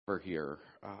here.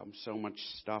 So much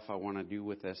stuff I want to do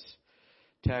with this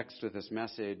text, with this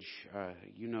message.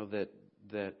 You know that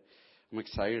I'm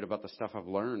excited about the stuff I've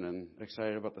learned and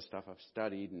excited about the stuff I've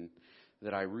studied, and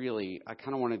that I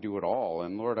kind of want to do it all.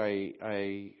 And Lord, I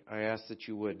ask that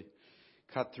you would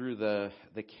cut through the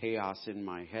chaos in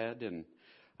my head and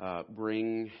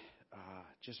bring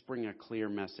a clear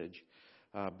message,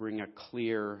 bring a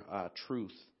clear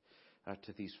truth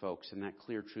to these folks, and that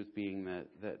clear truth being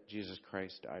that Jesus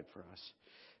Christ died for us,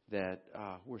 that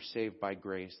we're saved by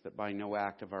grace, that by no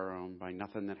act of our own, by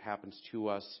nothing that happens to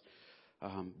us,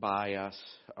 by us,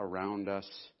 around us,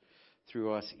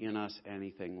 through us, in us,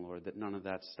 anything, Lord, that none of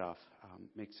that stuff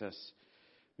makes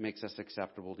us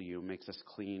acceptable to you, makes us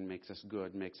clean, makes us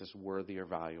good, makes us worthy or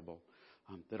valuable,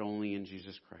 that only in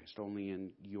Jesus Christ, only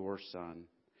in your Son,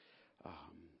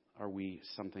 are we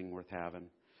something worth having,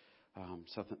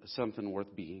 something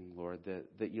worth being, Lord,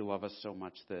 that you love us so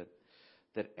much that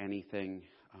anything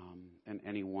and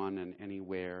anyone and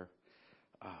anywhere,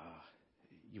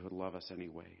 you would love us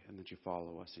anyway, and that you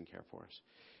follow us and care for us.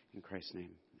 In Christ's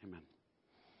name, amen.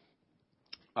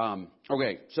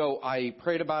 Okay, so I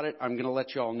prayed about it. I'm going to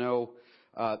let you all know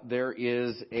there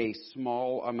is a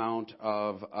small amount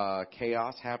of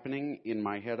chaos happening in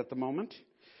my head at the moment.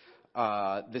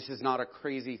 This is not a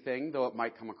crazy thing, though it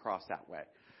might come across that way.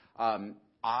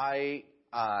 I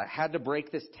had to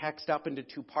break this text up into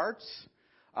two parts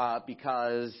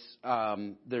because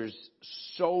there's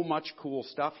so much cool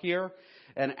stuff here.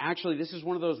 And actually, this is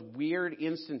one of those weird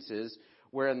instances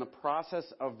where in the process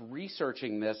of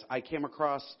researching this, I came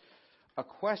across a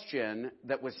question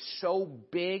that was so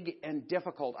big and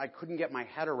difficult, I couldn't get my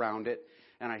head around it.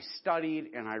 And I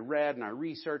studied and I read and I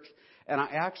researched. And I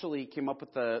actually came up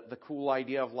with the cool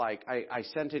idea of I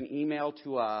sent an email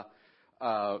to a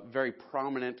very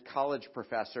prominent college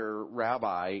professor,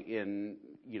 rabbi, and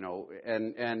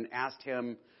asked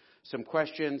him some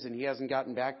questions, and he hasn't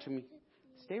gotten back to me.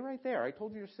 Stay right there. I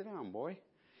told you to sit down, boy.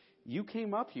 You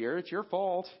came up here. It's your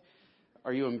fault.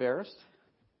 Are you embarrassed?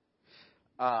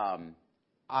 To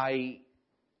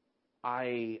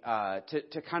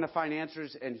kind of find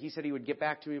answers, and he said he would get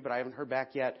back to me, but I haven't heard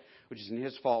back yet, which isn't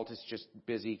his fault. It's just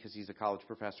busy because he's a college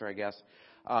professor, I guess.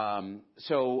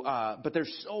 But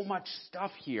there's so much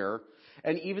stuff here.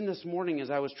 And even this morning, as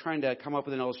I was trying to come up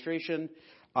with an illustration,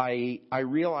 I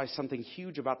realized something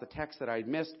huge about the text that I'd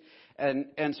missed.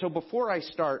 And so before I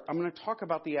start, I'm going to talk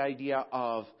about the idea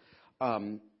of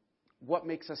what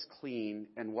makes us clean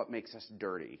and what makes us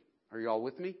dirty. Are you all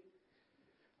with me?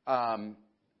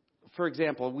 For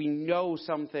example, we know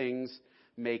some things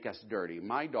make us dirty.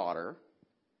 My daughter,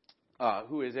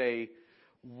 who is a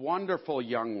wonderful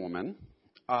young woman,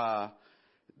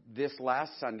 this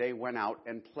last Sunday went out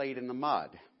and played in the mud.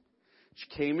 She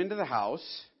came into the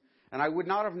house, and I would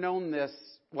not have known this.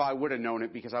 Well, I would have known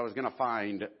it because I was going to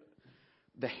find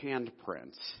the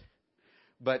handprints.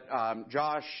 But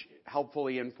Josh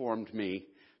helpfully informed me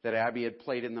that Abby had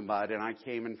played in the mud, and I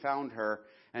came and found her,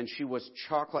 and she was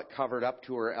chocolate covered up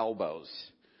to her elbows.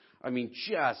 I mean,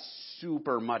 just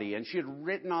super muddy. And she had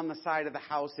written on the side of the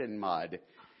house in mud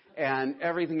and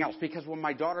everything else. Because when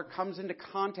my daughter comes into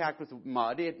contact with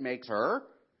mud, it makes her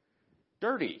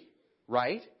dirty,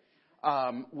 right?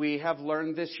 We have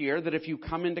learned this year that if you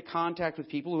come into contact with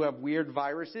people who have weird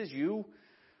viruses, you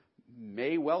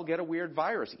may well get a weird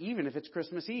virus, even if it's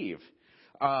Christmas Eve.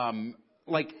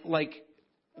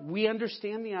 We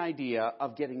understand the idea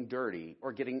of getting dirty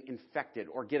or getting infected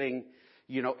or getting,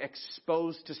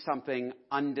 exposed to something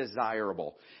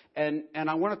undesirable. And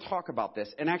I want to talk about this.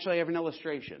 And actually, I have an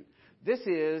illustration. This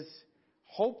is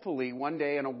hopefully one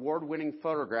day an award-winning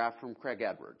photograph from Craig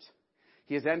Edwards.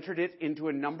 He has entered it into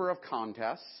a number of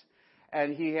contests.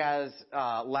 And he has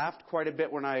laughed quite a bit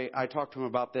when I talked to him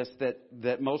about this,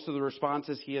 that most of the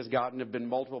responses he has gotten have been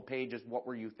multiple pages, what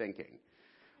were you thinking?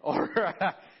 Or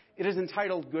it is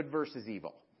entitled Good versus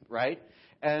Evil, right?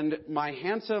 And my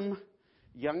handsome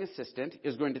young assistant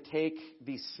is going to take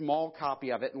the small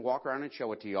copy of it and walk around and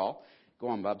show it to y'all. Go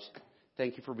on, Bubs.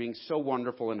 Thank you for being so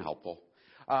wonderful and helpful.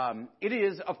 It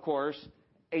is, of course,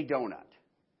 a donut.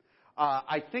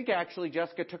 I think actually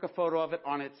Jessica took a photo of it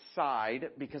on its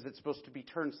side because it's supposed to be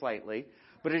turned slightly.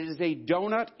 But it is a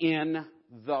donut in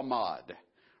the mud,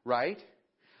 right?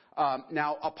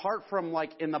 Now, apart from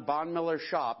in the Von Miller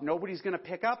shop, nobody's going to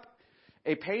pick up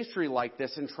a pastry like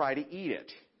this and try to eat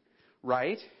it,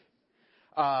 right?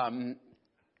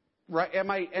 Right?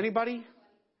 Anybody?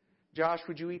 Josh,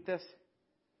 would you eat this?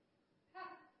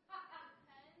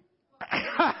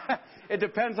 It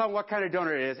depends on what kind of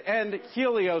donut it is. And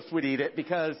Helios would eat it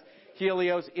because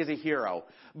Helios is a hero.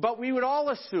 But we would all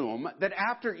assume that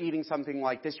after eating something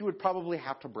like this, you would probably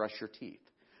have to brush your teeth,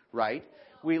 right?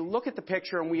 We look at the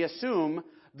picture and we assume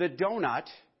the donut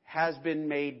has been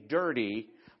made dirty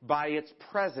by its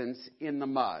presence in the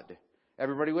mud.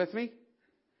 Everybody with me?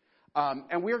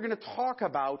 And we're going to talk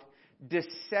about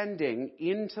descending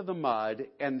into the mud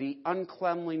and the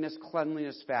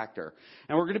cleanliness factor.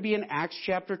 And we're going to be in Acts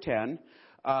chapter 10.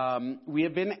 We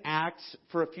have been Acts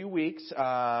for a few weeks.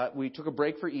 We took a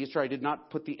break for Easter. I did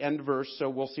not put the end verse, so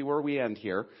we'll see where we end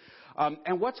here.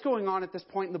 And what's going on at this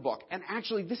point in the book? And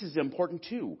actually, this is important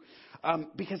too,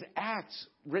 because Acts,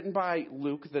 written by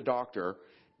Luke the doctor,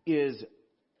 is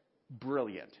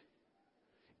brilliant.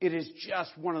 It is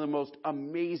just one of the most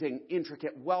amazing,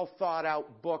 intricate, well thought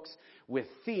out books with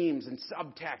themes and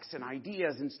subtext and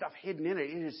ideas and stuff hidden in it.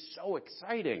 It is so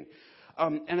exciting.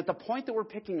 And at the point that we're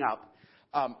picking up,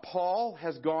 Paul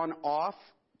has gone off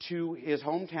to his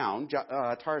hometown,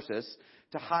 Tarsus,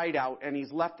 to hide out, and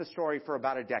he's left the story for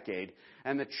about a decade.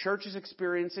 And the church is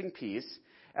experiencing peace,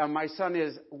 and my son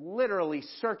is literally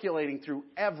circulating through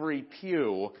every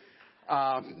pew,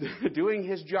 doing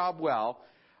his job well,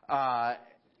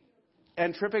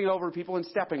 and tripping over people and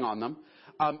stepping on them.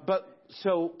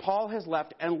 So Paul has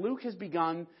left, and Luke has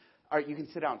begun. All right, you can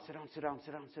sit down,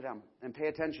 and pay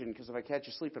attention, because if I catch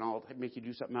you sleeping, I'll make you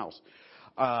do something else.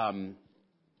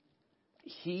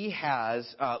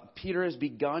 Peter has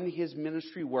begun his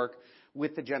ministry work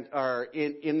with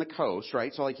in the coast,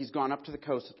 right? So like he's gone up to the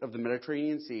coast of the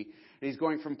Mediterranean Sea, and he's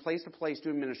going from place to place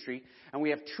doing ministry. And we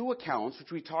have two accounts,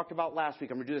 which we talked about last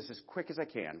week. I'm going to do this as quick as I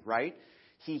can, right?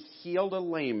 He healed a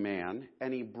lame man,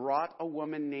 and he brought a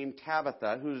woman named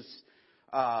Tabitha, whose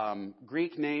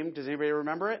Greek name, does anybody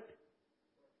remember it?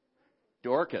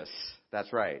 Dorcas.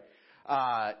 That's right.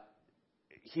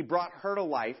 He brought her to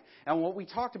life. And what we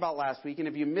talked about last week, and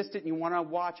if you missed it and you want to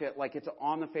watch it, like it's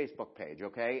on the Facebook page,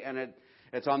 okay? And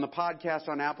it's on the podcast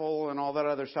on Apple and all that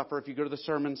other stuff. Or if you go to the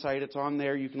sermon site, it's on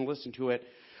there. You can listen to it.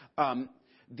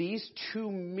 These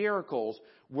two miracles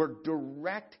were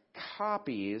direct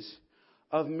copies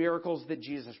of miracles that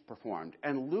Jesus performed.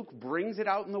 And Luke brings it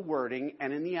out in the wording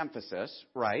and in the emphasis,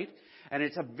 right? And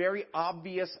it's a very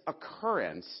obvious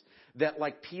occurrence that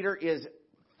like Peter is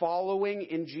following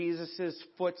in Jesus'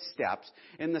 footsteps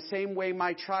in the same way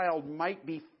my child might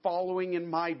be following in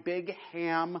my big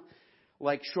ham,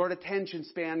 like short attention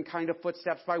span kind of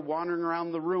footsteps by wandering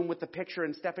around the room with the picture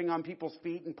and stepping on people's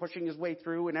feet and pushing his way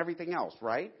through and everything else,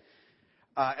 right?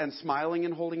 And smiling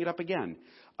and holding it up again.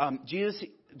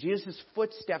 Jesus'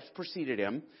 footsteps preceded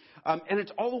him. And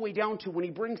it's all the way down to when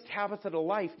he brings Tabitha to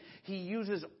life, he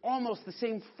uses almost the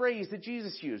same phrase that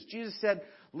Jesus used. Jesus said,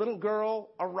 "Little girl,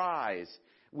 arise,"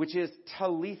 which is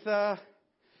Talitha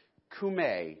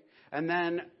Kume. And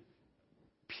then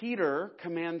Peter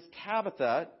commands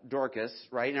Tabitha, Dorcas,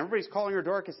 right? And everybody's calling her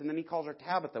Dorcas, and then he calls her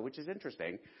Tabitha, which is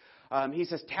interesting. He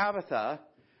says, "Tabitha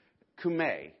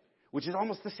Kume," which is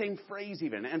almost the same phrase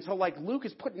even. And so like Luke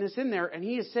is putting this in there, and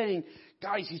he is saying,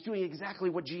 guys, he's doing exactly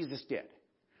what Jesus did,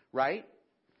 right?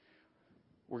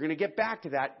 We're going to get back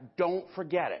to that. Don't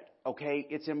forget it, okay?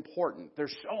 It's important.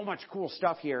 There's so much cool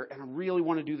stuff here, and I really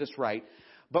want to do this right.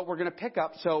 But we're going to pick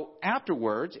up. So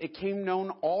afterwards, it came known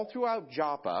all throughout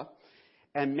Joppa,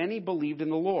 and many believed in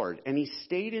the Lord. And he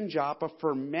stayed in Joppa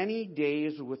for many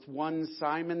days with one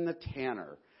Simon the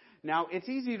tanner. Now, it's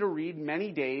easy to read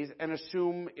many days and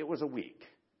assume it was a week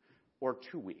or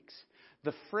 2 weeks.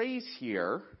 The phrase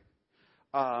here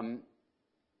might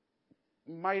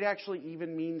actually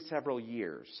even mean several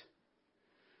years.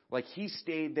 Like he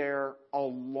stayed there a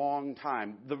long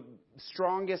time. The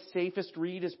strongest, safest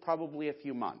read is probably a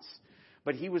few months.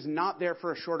 But he was not there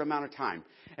for a short amount of time.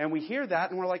 And we hear that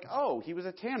and we're like, oh, he was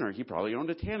a tanner. He probably owned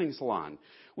a tanning salon,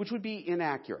 which would be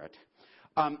inaccurate.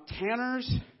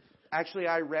 Tanners... Actually,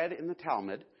 I read in the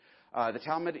Talmud. The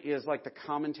Talmud is like the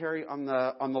commentary on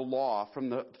the law from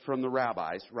the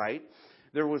rabbis, right?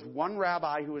 There was one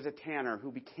rabbi who was a tanner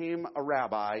who became a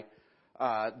rabbi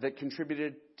that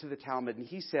contributed to the Talmud, and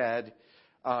he said,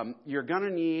 "You're going to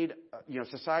need,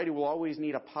 society will always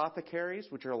need apothecaries,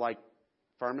 which are like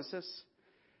pharmacists,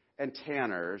 and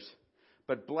tanners.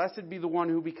 But blessed be the one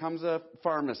who becomes a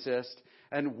pharmacist,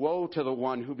 and woe to the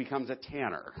one who becomes a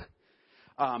tanner."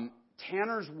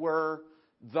 Tanners were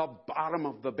the bottom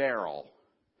of the barrel,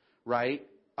 right?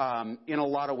 In a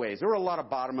lot of ways. There were a lot of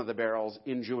bottom of the barrels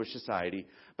in Jewish society,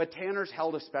 but tanners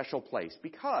held a special place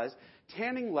because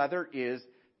tanning leather is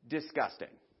disgusting.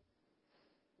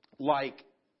 Like,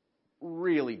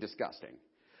 really disgusting.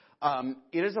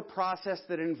 It is a process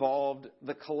that involved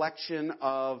the collection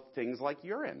of things like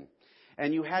urine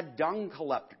And you had dung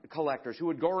collectors who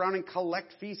would go around and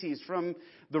collect feces from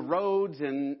the roads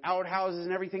and outhouses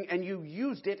and everything, and you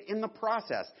used it in the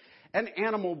process. And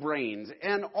animal brains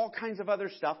and all kinds of other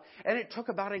stuff. And it took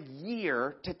about a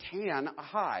year to tan a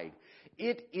hide.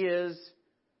 It is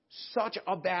such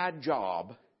a bad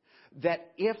job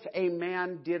that if a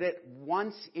man did it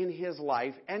once in his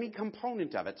life, any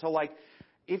component of it. So like,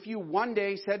 if you one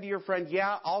day said to your friend,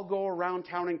 yeah, I'll go around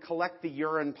town and collect the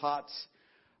urine pots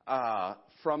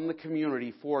from the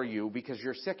community for you because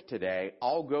you're sick today,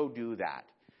 I'll go do that.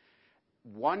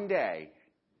 One day,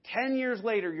 10 years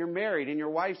later, you're married and your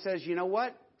wife says, you know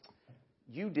what?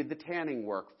 You did the tanning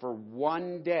work for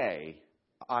one day.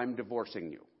 I'm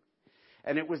divorcing you.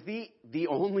 And it was the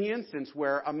only instance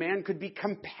where a man could be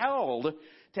compelled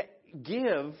to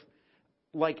give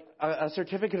like a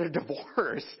certificate of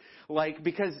divorce, like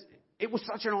because it was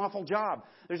such an awful job.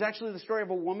 There's actually the story of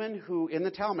a woman who, in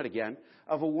the Talmud again,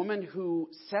 of a woman who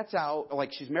sets out,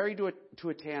 like she's married to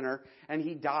a tanner and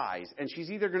he dies. And she's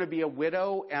either going to be a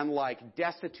widow and like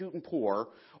destitute and poor,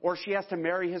 or she has to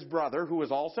marry his brother who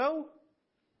is also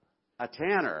a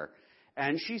tanner.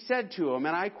 And she said to him,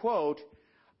 and I quote,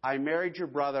 I married your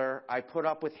brother. I put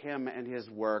up with him and his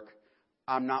work.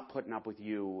 I'm not putting up with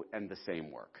you and the same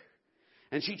work.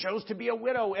 And she chose to be a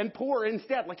widow and poor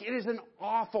instead. Like, it is an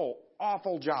awful,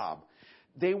 awful job.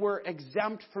 They were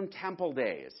exempt from temple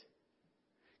days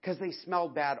because they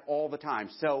smelled bad all the time.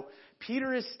 So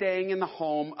Peter is staying in the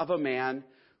home of a man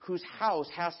whose house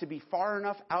has to be far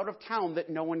enough out of town that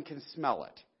no one can smell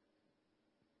it.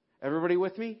 Everybody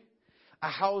with me? A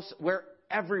house where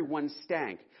everyone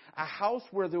stank. A house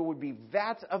where there would be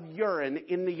vats of urine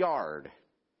in the yard,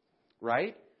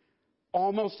 right?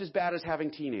 Almost as bad as having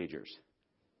teenagers.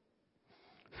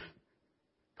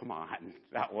 Come on,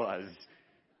 that was.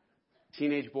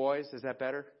 Teenage boys, is that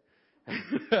better?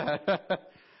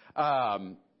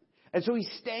 And so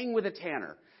he's staying with a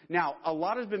tanner. Now, a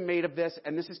lot has been made of this,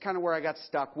 and this is kind of where I got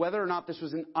stuck. Whether or not this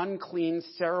was an unclean,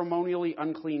 ceremonially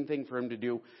unclean thing for him to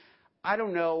do, I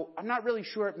don't know. I'm not really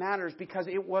sure it matters because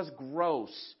it was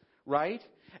gross. Right?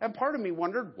 And part of me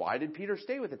wondered, why did Peter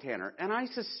stay with the tanner? And I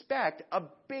suspect a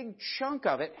big chunk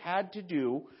of it had to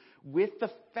do with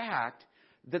the fact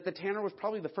that the tanner was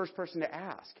probably the first person to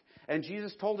ask. And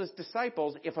Jesus told his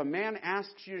disciples, if a man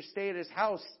asks you to stay at his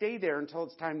house, stay there until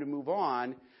it's time to move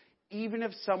on, even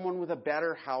if someone with a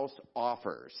better house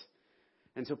offers.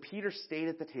 And so Peter stayed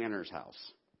at the tanner's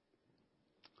house.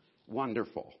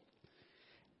 Wonderful.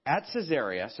 At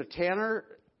Caesarea, so Tanner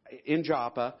in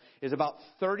Joppa is about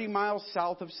 30 miles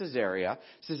south of Caesarea.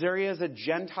 Caesarea is a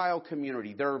Gentile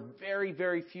community. There are very,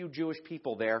 very few Jewish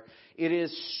people there. It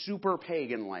is super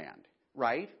pagan land,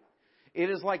 right? It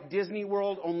is like Disney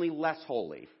World, only less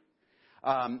holy.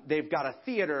 They've got a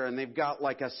theater and they've got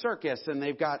like a circus and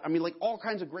they've got, like all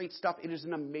kinds of great stuff. It is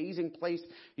an amazing place.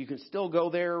 You can still go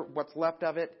there, what's left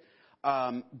of it.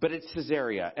 But it's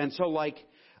Caesarea. And so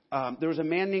there was a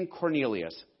man named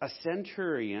Cornelius, a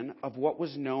centurion of what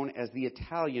was known as the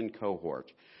Italian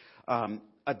cohort,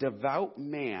 a devout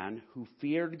man who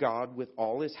feared God with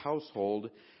all his household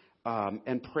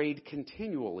and prayed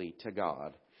continually to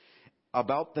God.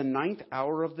 About the 9th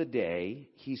hour of the day,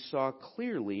 he saw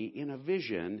clearly in a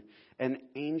vision an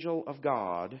angel of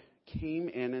God came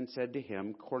in and said to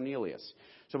him, Cornelius.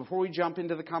 So before we jump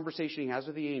into the conversation he has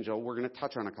with the angel, we're going to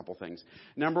touch on a couple things.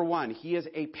 Number one, he is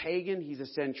a pagan. He's a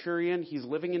centurion. He's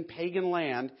living in pagan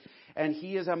land. And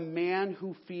he is a man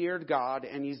who feared God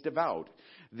and he's devout.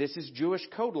 This is Jewish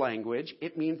code language.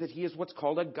 It means that he is what's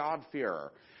called a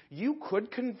God-fearer. You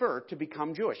could convert to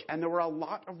become Jewish. And there were a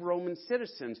lot of Roman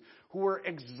citizens who were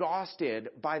exhausted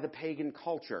by the pagan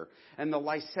culture and the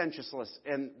licentiousness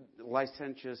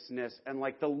and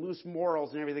like the loose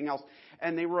morals and everything else.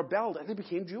 And they rebelled and they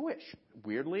became Jewish,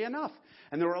 weirdly enough.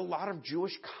 And there were a lot of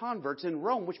Jewish converts in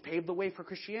Rome, which paved the way for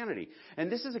Christianity.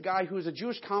 And this is a guy who is a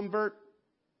Jewish convert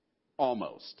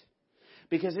almost.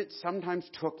 Because it sometimes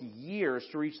took years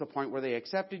to reach the point where they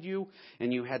accepted you,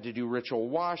 and you had to do ritual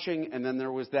washing, and then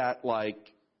there was that,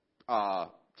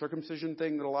 circumcision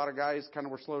thing that a lot of guys kind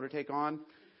of were slow to take on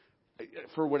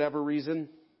for whatever reason.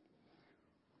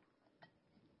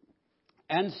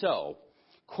 And so,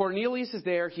 Cornelius is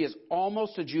there. He is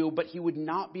almost a Jew, but he would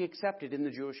not be accepted in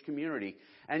the Jewish community,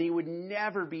 and he would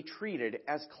never be treated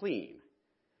as clean.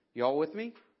 You all with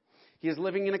me? He is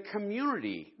living in a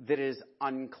community that is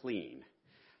unclean.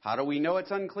 How do we know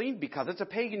it's unclean? Because it's a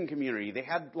pagan community. They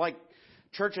had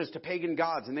churches to pagan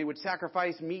gods and they would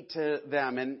sacrifice meat to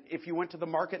them. And if you went to the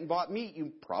market and bought meat,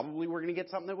 you probably were going to get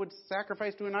something that would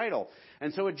sacrifice to an idol.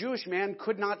 And so a Jewish man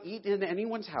could not eat in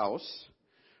anyone's house,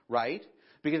 right?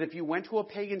 Because if you went to a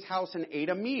pagan's house and ate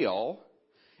a meal,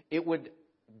 it would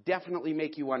definitely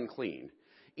make you unclean.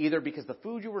 Either because the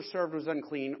food you were served was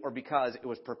unclean, or because it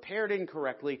was prepared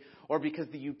incorrectly, or because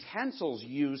the utensils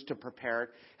used to prepare it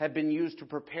had been used to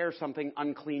prepare something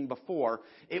unclean before.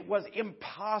 It was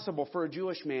impossible for a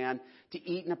Jewish man to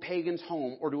eat in a pagan's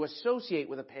home or to associate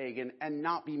with a pagan and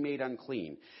not be made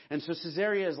unclean. And so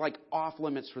Caesarea is like off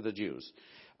limits for the Jews.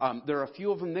 There are a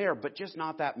few of them there, but just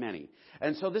not that many.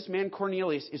 And so this man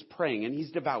Cornelius is praying, and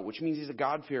he's devout, which means he's a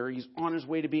God-fearer. He's on his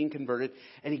way to being converted,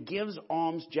 and he gives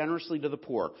alms generously to the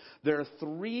poor. There are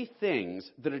 3 things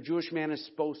that a Jewish man is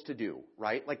supposed to do,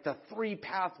 right? Like the 3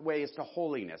 pathways to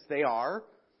holiness. They are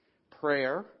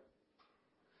prayer,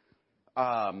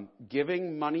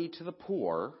 giving money to the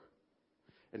poor,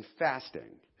 and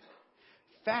fasting.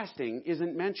 Fasting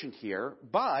isn't mentioned here,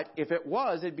 but if it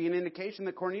was, it'd be an indication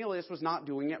that Cornelius was not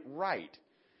doing it right.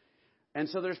 And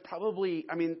so there's probably,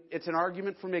 it's an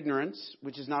argument from ignorance,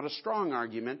 which is not a strong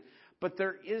argument, but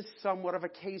there is somewhat of a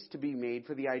case to be made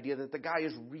for the idea that the guy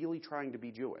is really trying to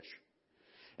be Jewish.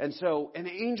 And so an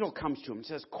angel comes to him and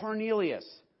says, Cornelius.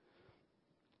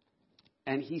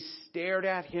 And he stared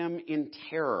at him in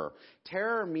terror.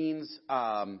 Terror means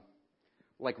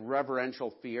like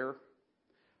reverential fear.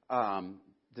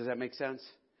 Does that make sense?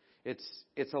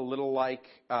 It's a little like,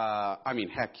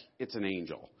 heck, it's an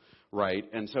angel, right?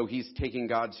 And so he's taking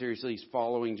God seriously. He's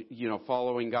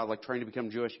following God, like trying to become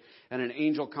Jewish. And an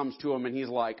angel comes to him and he's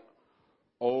like,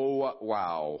 oh,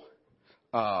 wow.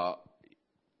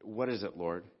 What is it,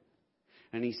 Lord?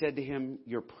 And he said to him,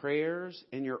 your prayers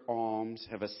and your alms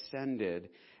have ascended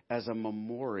as a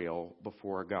memorial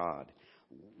before God.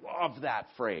 Love that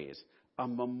phrase, a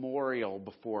memorial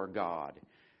before God.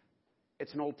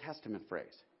 It's an Old Testament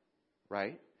phrase,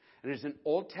 right? And it's an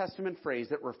Old Testament phrase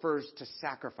that refers to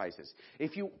sacrifices.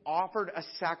 If you offered a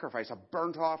sacrifice, a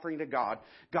burnt offering to God,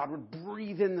 God would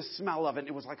breathe in the smell of it.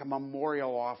 It was like a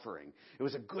memorial offering. It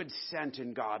was a good scent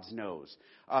in God's nose,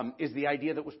 is the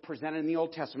idea that was presented in the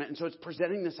Old Testament. And so it's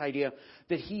presenting this idea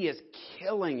that he is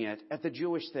killing it at the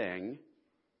Jewish thing,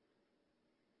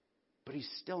 but he's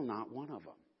still not one of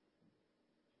them.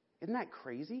 Isn't that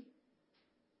crazy?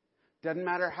 Doesn't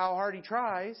matter how hard he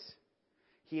tries,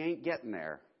 he ain't getting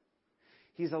there.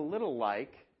 He's a little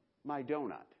like my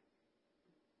donut,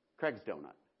 Craig's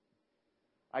donut.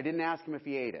 I didn't ask him if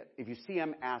he ate it. If you see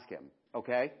him, ask him,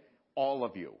 okay? All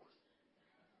of you.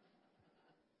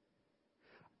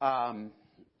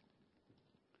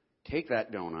 Take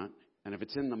that donut, and if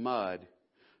it's in the mud,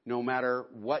 no matter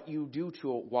what you do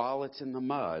to it while it's in the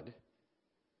mud,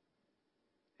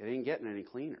 it ain't getting any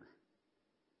cleaner,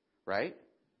 right?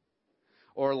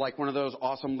 Or like one of those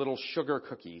awesome little sugar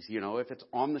cookies, if it's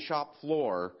on the shop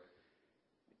floor,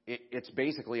 it's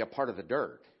basically a part of the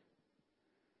dirt,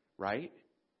 right?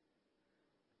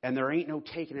 And there ain't no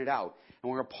taking it out.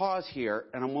 And we're going to pause here,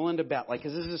 and I'm willing to bet,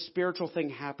 because this is a spiritual thing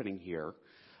happening here,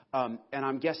 and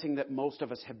I'm guessing that most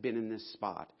of us have been in this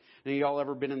spot. Now, y'all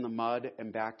ever been in the mud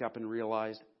and backed up and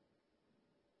realized,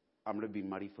 I'm going to be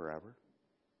muddy forever?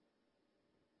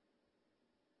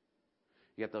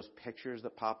 You get those pictures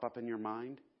that pop up in your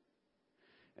mind,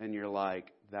 and you're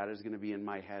like, that is going to be in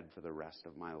my head for the rest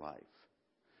of my life.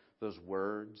 Those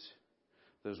words,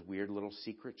 those weird little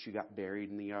secrets you got buried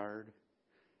in the yard.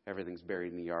 Everything's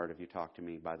buried in the yard if you talk to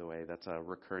me, by the way. That's a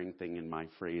recurring thing in my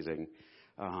phrasing.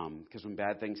 Because when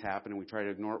bad things happen and we try to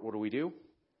ignore it, what do?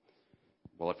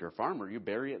 Well, if you're a farmer, you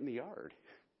bury it in the yard.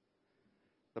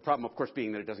 The problem, of course,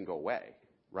 being that it doesn't go away,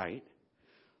 right?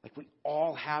 Like we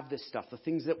all have this stuff, the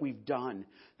things that we've done,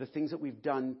 the things that we've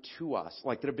done to us,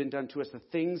 like that have been done to us, the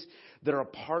things that are a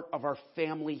part of our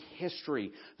family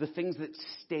history, the things that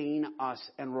stain us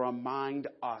and remind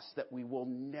us that we will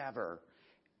never,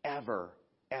 ever,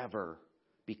 ever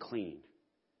be clean.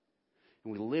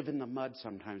 And we live in the mud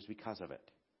sometimes because of it.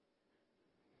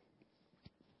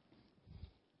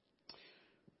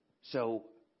 So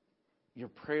your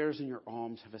prayers and your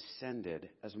alms have ascended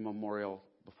as a memorial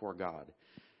before God.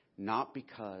 Not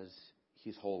because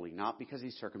he's holy, not because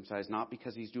he's circumcised, not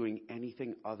because he's doing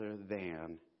anything other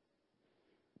than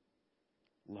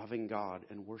loving God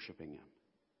and worshiping him.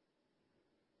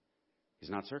 He's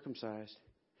not circumcised.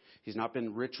 He's not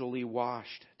been ritually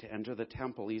washed to enter the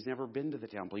temple. He's never been to the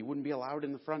temple. He wouldn't be allowed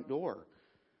in the front door.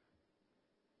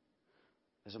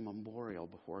 As a memorial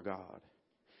before God,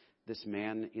 this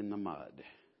man in the mud.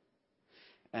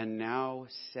 And now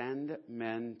send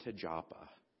men to Joppa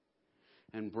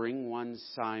and bring one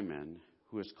Simon,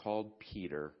 who is called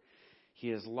Peter. He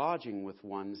is lodging with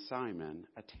one Simon,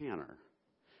 a tanner,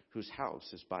 whose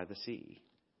house is by the sea.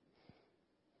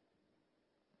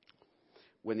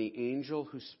 When the angel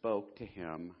who spoke to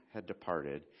him had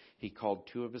departed, he called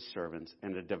 2 of his servants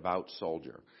and a devout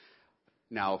soldier.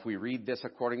 Now, if we read this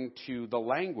according to the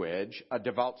language, a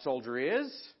devout soldier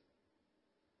is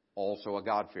also a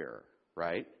God-fearer,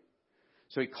 right?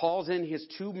 So he calls in his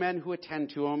 2 men who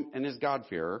attend to him and his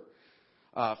God-fearer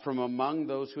from among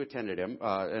those who attended him,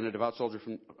 and a devout soldier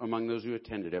from among those who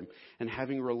attended him. And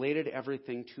having related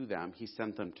everything to them, he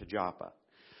sent them to Joppa.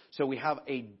 So we have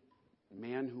a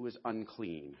man who is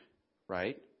unclean,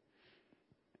 right?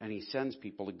 And he sends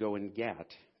people to go and get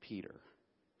Peter,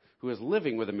 who is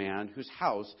living with a man whose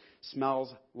house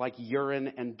smells like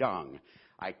urine and dung.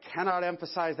 I cannot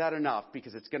emphasize that enough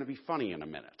because it's going to be funny in a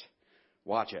minute.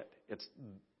 Watch it. It's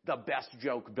the best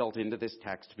joke built into this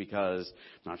text because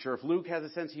I'm not sure if Luke has a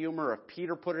sense of humor, or if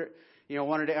Peter put it,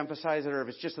 wanted to emphasize it, or if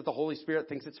it's just that the Holy Spirit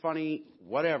thinks it's funny.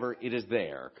 Whatever, it is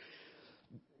there.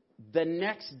 The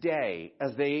next day,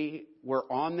 as they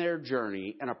were on their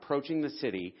journey and approaching the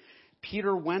city,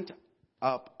 Peter went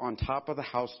up on top of the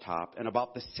housetop and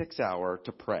about the 6th hour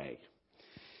to pray.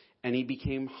 And he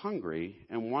became hungry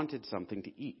and wanted something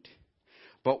to eat.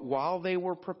 But while they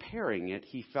were preparing it,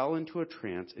 he fell into a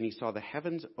trance, and he saw the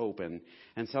heavens open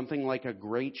and something like a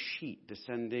great sheet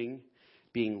descending,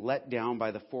 being let down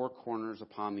by the 4 corners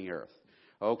upon the earth.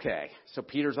 Okay, so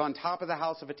Peter's on top of the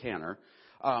house of a tanner.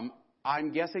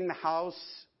 I'm guessing the house,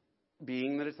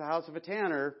 being that it's the house of a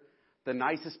tanner, the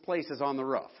nicest place is on the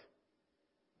roof.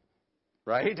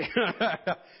 Right?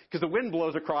 Because the wind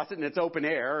blows across it and it's open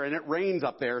air and it rains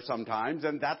up there sometimes,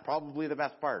 and that's probably the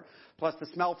best part. Plus the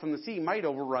smell from the sea might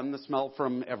overrun the smell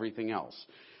from everything else.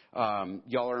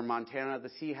 Y'all are in Montana. The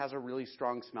sea has a really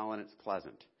strong smell and it's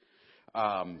pleasant.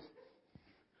 Come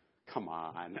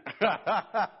on.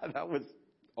 That was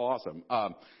awesome.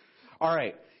 All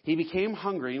right. He became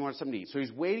hungry and he wanted something to eat. So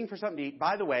he's waiting for something to eat.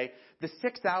 By the way, the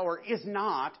 6th hour is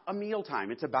not a mealtime.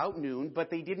 It's about noon,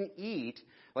 but they didn't eat.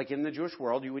 Like in the Jewish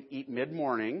world, you would eat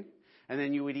mid-morning, and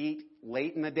then you would eat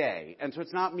late in the day. And so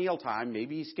it's not mealtime.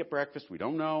 Maybe he skipped breakfast. We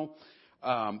don't know.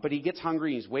 But he gets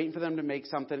hungry. He's waiting for them to make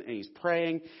something, and he's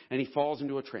praying, and he falls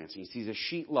into a trance. And he sees a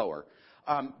sheet lower.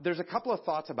 There's a couple of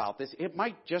thoughts about this. It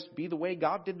might just be the way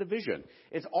God did the vision.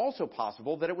 It's also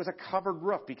possible that it was a covered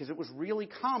roof, because it was really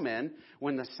common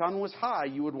when the sun was high,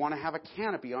 you would want to have a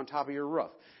canopy on top of your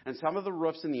roof. And some of the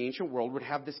roofs in the ancient world would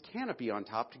have this canopy on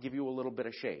top to give you a little bit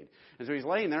of shade. And so he's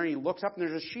laying there and he looks up and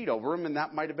there's a sheet over him, and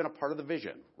that might have been a part of the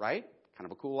vision, right? Kind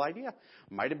of a cool idea.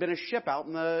 Might have been a ship out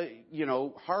in the,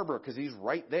 harbor, because he's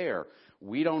right there.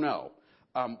 We don't know.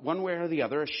 One way or the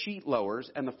other, a sheet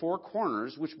lowers, and the 4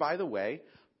 corners, which, by the way,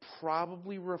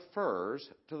 probably refers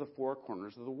to the 4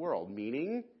 corners of the world,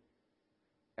 meaning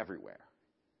everywhere,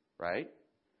 right?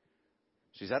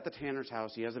 So he's at the tanner's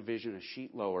house. He has a vision. A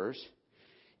sheet lowers.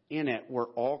 In it were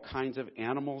all kinds of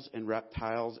animals and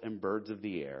reptiles and birds of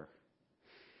the air.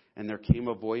 And there came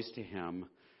a voice to him,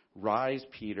 "Rise,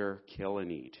 Peter, kill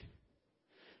and eat."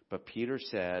 But Peter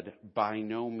said, "By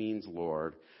no means,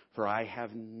 Lord, for I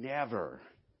have never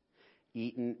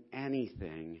eaten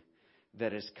anything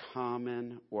that is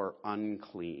common or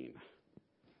unclean."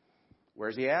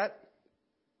 Where's he at?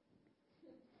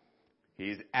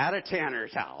 He's at a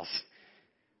tanner's house.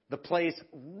 The place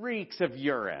reeks of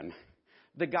urine.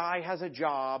 The guy has a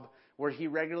job where he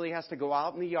regularly has to go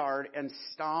out in the yard and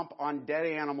stomp on dead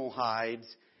animal hides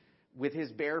with his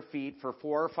bare feet for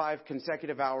 4 or 5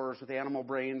 consecutive hours with animal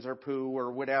brains or poo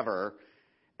or whatever.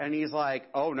 And he's like,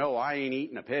 "Oh no, I ain't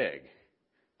eating a pig.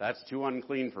 That's too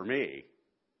unclean for me."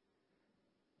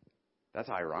 That's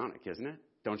ironic, isn't it?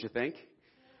 Don't you think?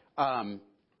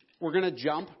 We're going to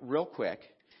jump real quick.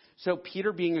 So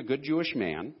Peter, being a good Jewish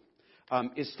man,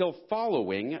 is still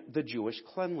following the Jewish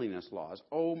cleanliness laws.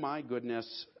 Oh my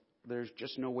goodness, there's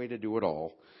just no way to do it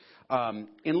all.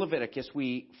 In Leviticus,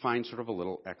 we find sort of a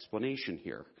little explanation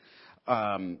here.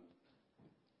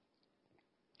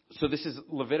 So this is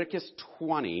Leviticus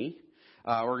 20.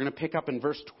 We're going to pick up in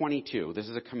verse 22. This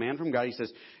is a command from God. He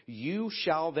says, "You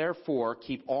shall therefore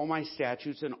keep all my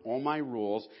statutes and all my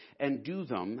rules and do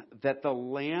them, that the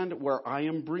land where I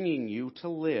am bringing you to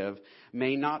live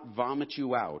may not vomit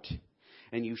you out.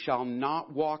 And you shall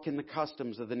not walk in the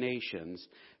customs of the nations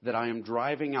that I am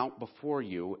driving out before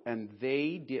you. And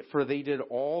they did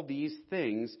all these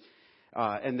things,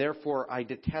 and therefore I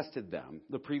detested them."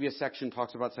 The previous section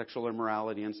talks about sexual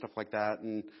immorality and stuff like that,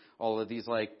 and all of these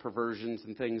like perversions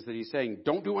and things that he's saying,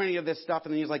 don't do any of this stuff.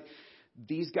 And then he's like,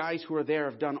 these guys who are there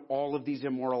have done all of these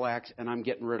immoral acts, and I'm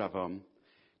getting rid of them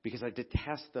because I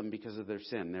detest them because of their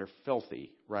sin. They're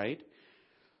filthy, right?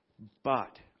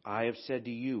 But I have said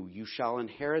to you, you shall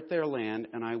inherit their land,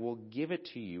 and I will give it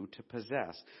to you to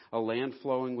possess, a land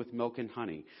flowing with milk and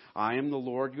honey. I am the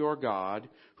Lord your God,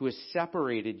 who has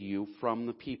separated you from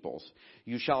the peoples.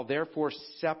 You shall therefore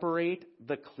separate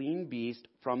the clean beast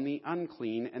from the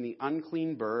unclean, and the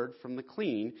unclean bird from the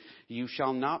clean. You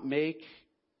shall not make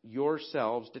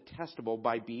yourselves detestable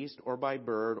by beast or by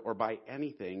bird or by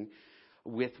anything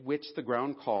with which the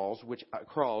ground crawls,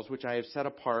 which I have set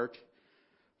apart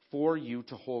for you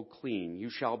to hold clean. You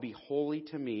shall be holy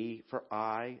to me, for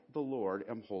I, the Lord,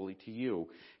 am holy to you.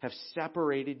 Have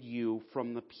separated you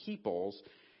from the peoples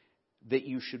that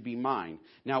you should be mine.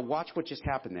 Now watch what just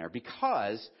happened there.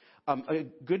 Because a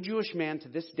good Jewish man to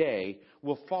this day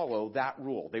will follow that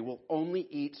rule. They will only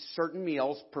eat certain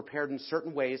meals prepared in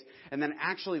certain ways. And then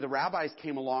actually the rabbis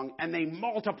came along and they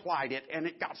multiplied it. And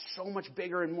it got so much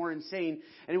bigger and more insane.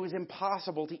 And it was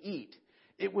impossible to eat.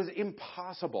 It was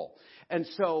impossible. And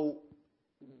so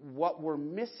what we're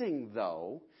missing,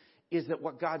 though, is that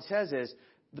what God says is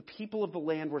the people of the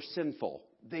land were sinful.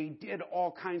 They did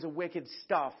all kinds of wicked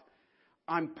stuff.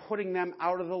 I'm putting them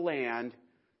out of the land.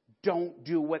 Don't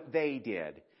do what they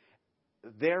did.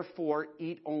 Therefore,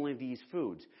 eat only these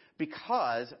foods.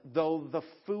 Because though the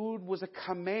food was a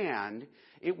command,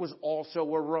 it was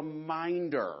also a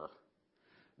reminder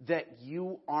that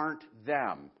you aren't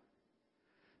them.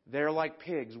 They're like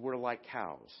pigs, we're like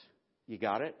cows. You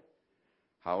got it?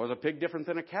 How is a pig different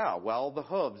than a cow? Well, the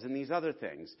hooves and these other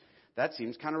things. That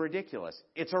seems kind of ridiculous.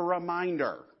 It's a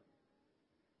reminder.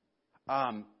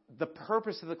 The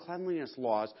purpose of the cleanliness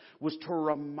laws was to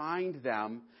remind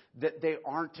them that they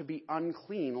aren't to be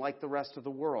unclean like the rest of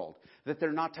the world. That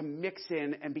they're not to mix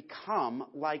in and become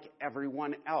like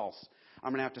everyone else.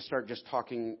 I'm going to have to start just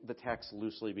talking the text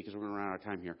loosely because we're going to run out of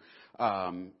time here.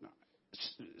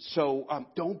 So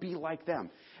don't be like them.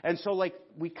 And so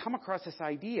we come across this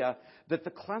idea that the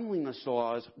cleanliness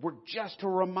laws were just to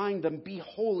remind them, be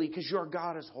holy because your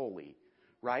God is holy.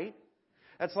 Right?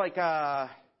 That's like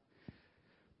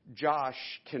Josh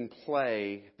can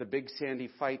play the Big Sandy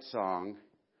Fight song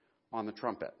on the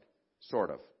trumpet. Sort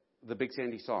of. The Big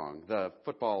Sandy song. The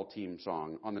football team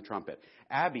song on the trumpet.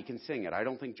 Abby can sing it. I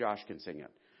don't think Josh can sing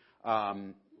it.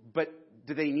 But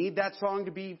do they need that song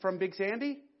to be from Big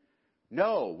Sandy?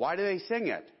 No. Why do they sing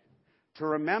it? To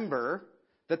remember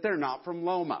that they're not from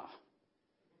Loma.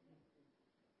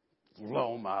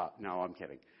 Loma. No, I'm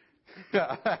kidding.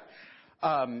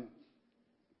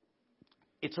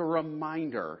 It's a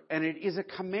reminder. And it is a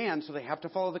command, so they have to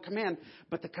follow the command.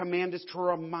 But the command is to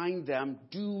remind them,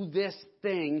 do this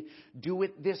thing. Do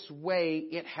it this way.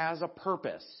 It has a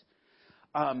purpose.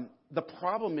 The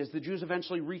problem is the Jews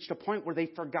eventually reached a point where they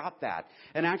forgot that.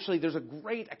 And actually, there's a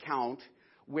great account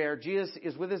where Jesus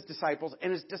is with his disciples,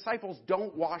 and his disciples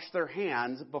don't wash their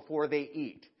hands before they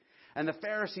eat. And the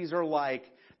Pharisees are like,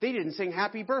 they didn't sing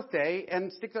happy birthday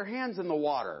and stick their hands in the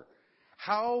water.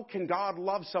 How can God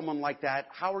love someone like that?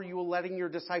 How are you letting your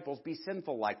disciples be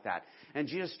sinful like that? And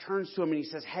Jesus turns to him and he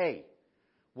says, hey,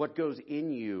 what goes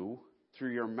in you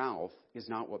through your mouth is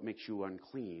not what makes you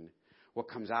unclean. What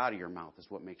comes out of your mouth is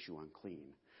what makes you unclean.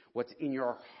 What's in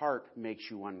your heart makes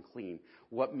you unclean.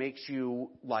 What makes you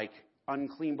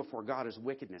unclean before God is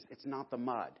wickedness. It's not the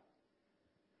mud.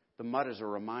 The mud is a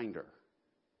reminder,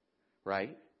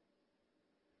 right?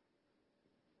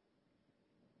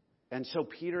 And so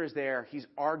Peter is there. He's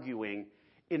arguing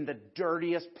in the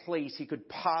dirtiest place he could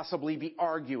possibly be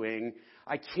arguing.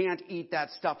 I can't eat that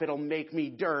stuff. It'll make me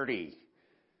dirty.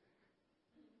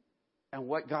 And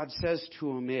what God says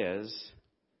to him is,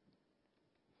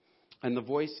 and the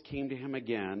voice came to him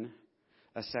again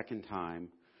a second time,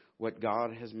 what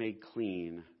God has made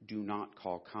clean, do not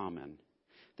call common.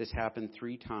 This happened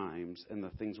 3 times, and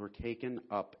the things were taken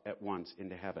up at once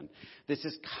into heaven. This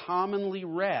is commonly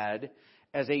read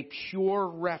as a pure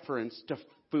reference to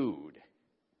food.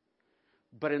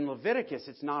 But in Leviticus,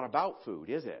 it's not about food,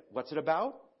 is it? What's it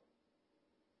about?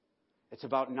 It's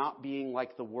about not being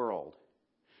like the world.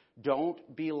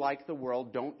 Don't be like the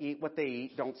world. Don't eat what they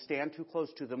eat. Don't stand too close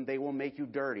to them. They will make you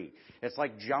dirty. It's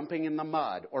like jumping in the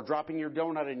mud or dropping your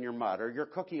donut in your mud or your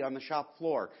cookie on the shop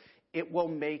floor. It will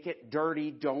make it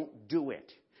dirty. Don't do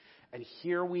it. And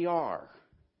here we are.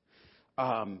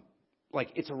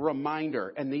 It's a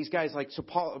reminder. And these guys,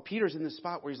 Peter's in this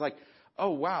spot where he's like,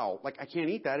 oh, wow, I can't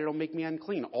eat that. It'll make me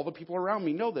unclean. All the people around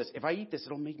me know this. If I eat this,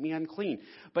 it'll make me unclean.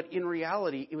 But in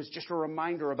reality, it was just a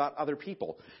reminder about other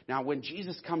people. Now, when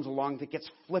Jesus comes along, that gets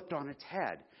flipped on its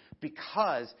head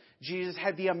because Jesus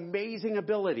had the amazing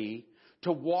ability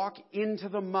to walk into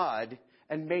the mud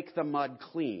and make the mud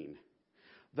clean.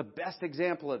 The best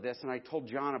example of this, and I told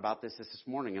John about this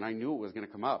morning, and I knew it was going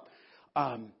to come up.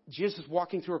 Jesus is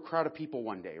walking through a crowd of people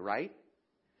one day, right?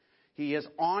 He is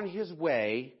on his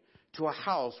way to a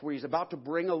house where he's about to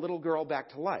bring a little girl back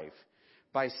to life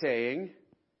by saying,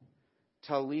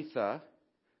 Talitha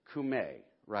Kume,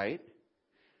 right?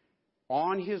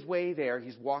 On his way there,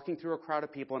 he's walking through a crowd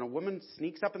of people, and a woman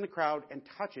sneaks up in the crowd and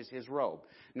touches his robe.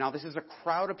 Now, this is a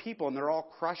crowd of people, and they're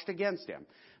all crushed against him.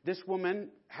 This woman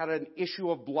had an issue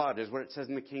of blood, is what it says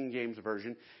in the King James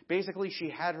Version. Basically, she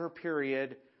had her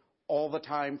period all the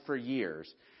time for years.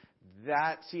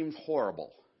 That seems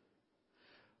horrible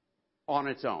on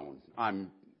its own.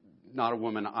 I'm not a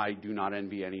woman. I do not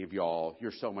envy any of y'all.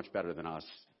 You're so much better than us.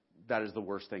 That is the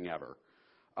worst thing ever.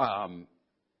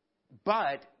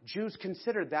 But Jews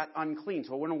considered that unclean.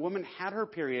 So when a woman had her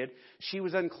period, she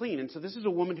was unclean. And so this is a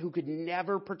woman who could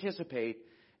never participate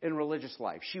in religious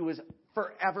life. She was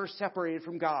forever separated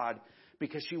from God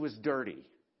because she was dirty.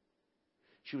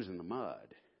 She was in the mud.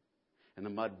 And the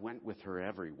mud went with her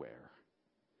everywhere.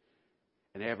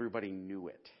 And everybody knew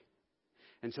it.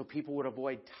 And so people would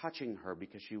avoid touching her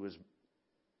because she was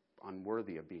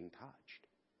unworthy of being touched.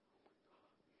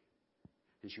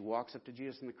 And she walks up to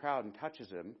Jesus in the crowd and touches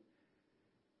him.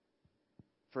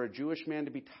 For a Jewish man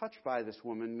to be touched by this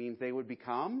woman means they would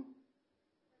become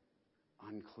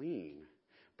unclean.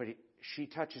 But she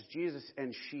touches Jesus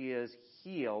and she is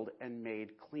healed and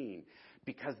made clean.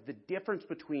 Because the difference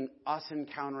between us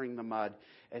encountering the mud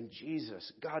and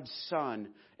Jesus, God's Son,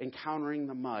 encountering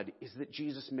the mud is that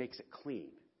Jesus makes it clean.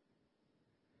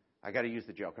 I got to use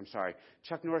the joke. I'm sorry.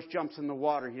 Chuck Norris jumps in the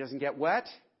water. He doesn't get wet.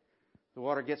 The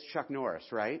water gets Chuck Norris,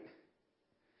 right?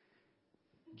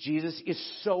 Jesus is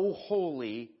so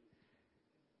holy,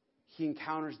 he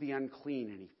encounters the unclean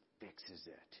and he fixes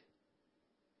it.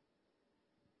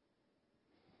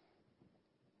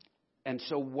 And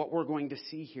so what we're going to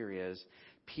see here is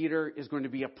Peter is going to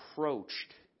be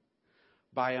approached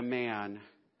by a man.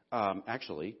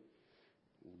 Actually,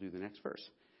 we'll do the next verse.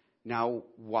 Now,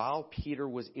 while Peter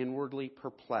was inwardly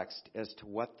perplexed as to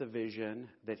what the vision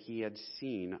that he had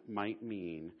seen might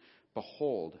mean,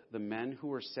 behold, the men who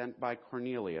were sent by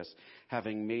Cornelius,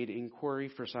 having made inquiry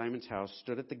for Simon's house,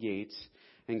 stood at the gates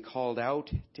and called out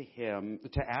to him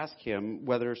to ask him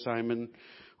whether Simon,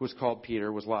 who was called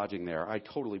Peter, was lodging there. I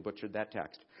totally butchered that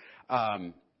text.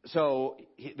 So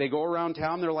they go around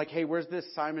town. They're like, hey, where's this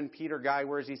Simon Peter guy?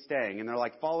 Where's he staying? And they're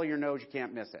like, follow your nose. You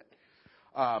can't miss it.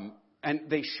 And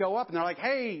they show up and they're like,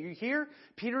 hey, you here?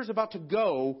 Peter's about to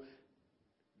go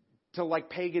to like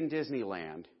pagan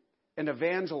Disneyland and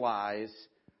evangelize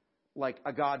like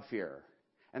a God-fearer.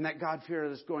 And that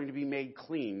God-fearer is going to be made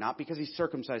clean, not because he's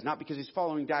circumcised, not because he's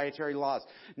following dietary laws,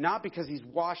 not because he's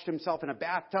washed himself in a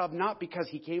bathtub, not because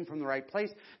he came from the right place,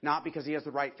 not because he has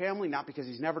the right family, not because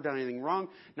he's never done anything wrong,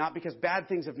 not because bad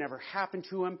things have never happened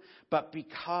to him, but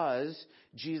because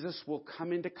Jesus will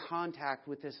come into contact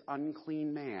with this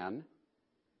unclean man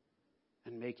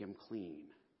and make him clean.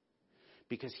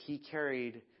 Because he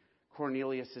carried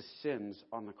Cornelius' sins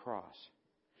on the cross.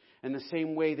 In the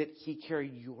same way that he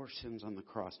carried your sins on the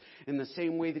cross. In the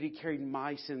same way that he carried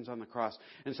my sins on the cross.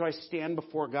 And so I stand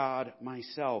before God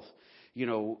myself,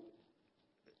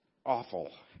 awful.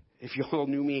 If you all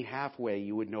knew me halfway,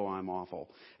 you would know I'm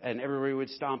awful. And everybody would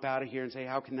stomp out of here and say,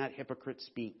 how can that hypocrite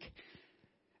speak?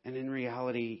 And in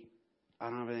reality,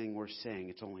 I don't have anything worth saying.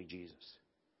 It's only Jesus.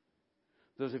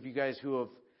 Those of you guys who have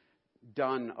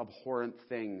done abhorrent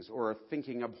things or are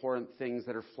thinking abhorrent things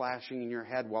that are flashing in your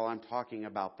head while I'm talking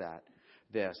about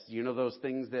this. You know those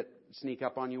things that sneak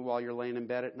up on you while you're laying in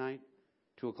bed at night?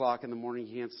 2 o'clock in the morning,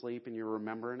 you can't sleep and you're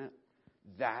remembering it?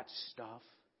 That stuff.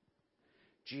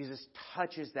 Jesus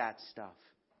touches that stuff.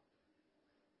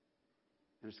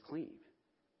 And it's clean.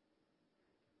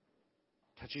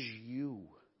 Touches you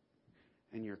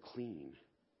and you're clean.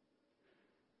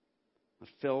 The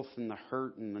filth and the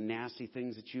hurt and the nasty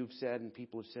things that you've said and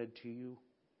people have said to you,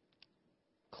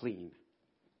 clean.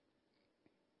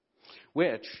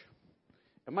 Which,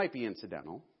 it might be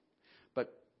incidental,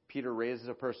 but Peter raises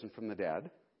a person from the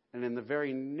dead. And in the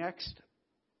very next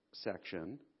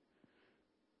section,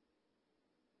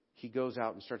 he goes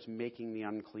out and starts making the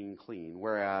unclean clean.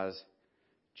 Whereas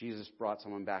Jesus brought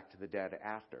someone back to the dead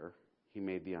after he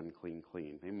made the unclean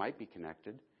clean. They might be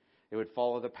connected. It would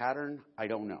follow the pattern. I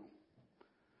don't know.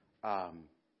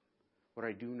 What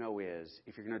I do know is,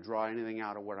 if you're going to draw anything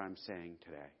out of what I'm saying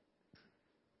today,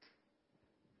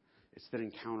 it's that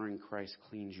encountering Christ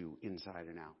cleans you inside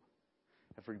and out.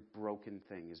 Every broken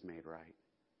thing is made right.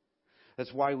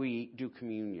 That's why we do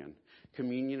communion.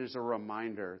 Communion is a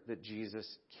reminder that Jesus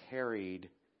carried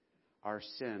our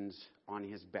sins on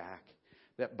his back,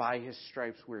 that by his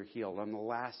stripes we're healed. On the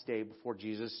last day before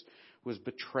Jesus was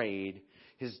betrayed,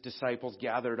 his disciples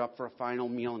gathered up for a final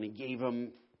meal, and he gave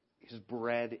them his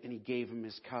bread and he gave him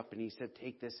his cup, and he said,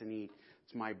 take this and eat.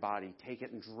 It's my body. Take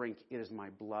it and drink. It is my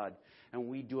blood. And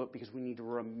we do it because we need to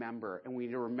remember, and we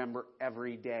need to remember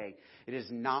every day. It is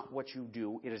not what you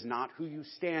do. It is not who you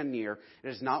stand near. It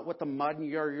is not what the mud in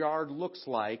your yard looks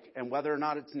like and whether or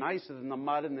not it's nicer than the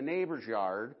mud in the neighbor's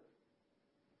yard.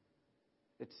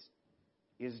 It's,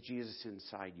 is Jesus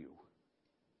inside you?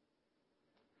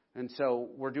 And so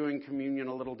we're doing communion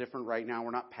a little different right now.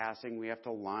 We're not passing. We have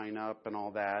to line up and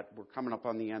all that. We're coming up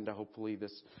on the end of hopefully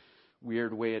this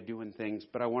weird way of doing things.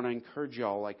 But I want to encourage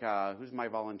y'all, like, who's my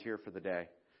volunteer for the day?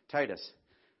 Titus.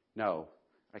 No,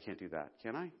 I can't do that.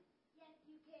 Can I? Yes,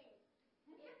 you can.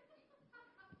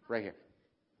 Right here.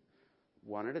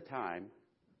 One at a time.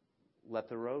 Let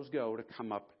the rows go to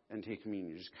come up and take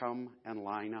communion. Just come and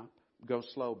line up. Go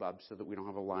slow, bub, so that we don't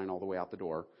have a line all the way out the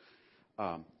door.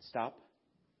 Stop.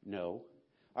 No.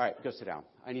 All right, go sit down.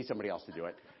 I need somebody else to do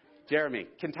it. Jeremy.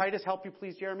 Can Titus help you,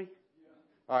 please, Jeremy?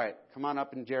 Yeah. All right, come on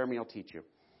up and Jeremy will teach you.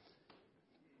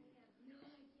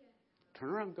 Turn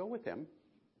around and go with him.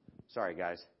 Sorry,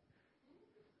 guys.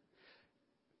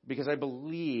 Because I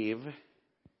believe,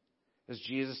 as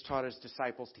Jesus taught his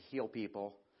disciples to heal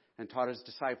people and taught his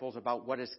disciples about what is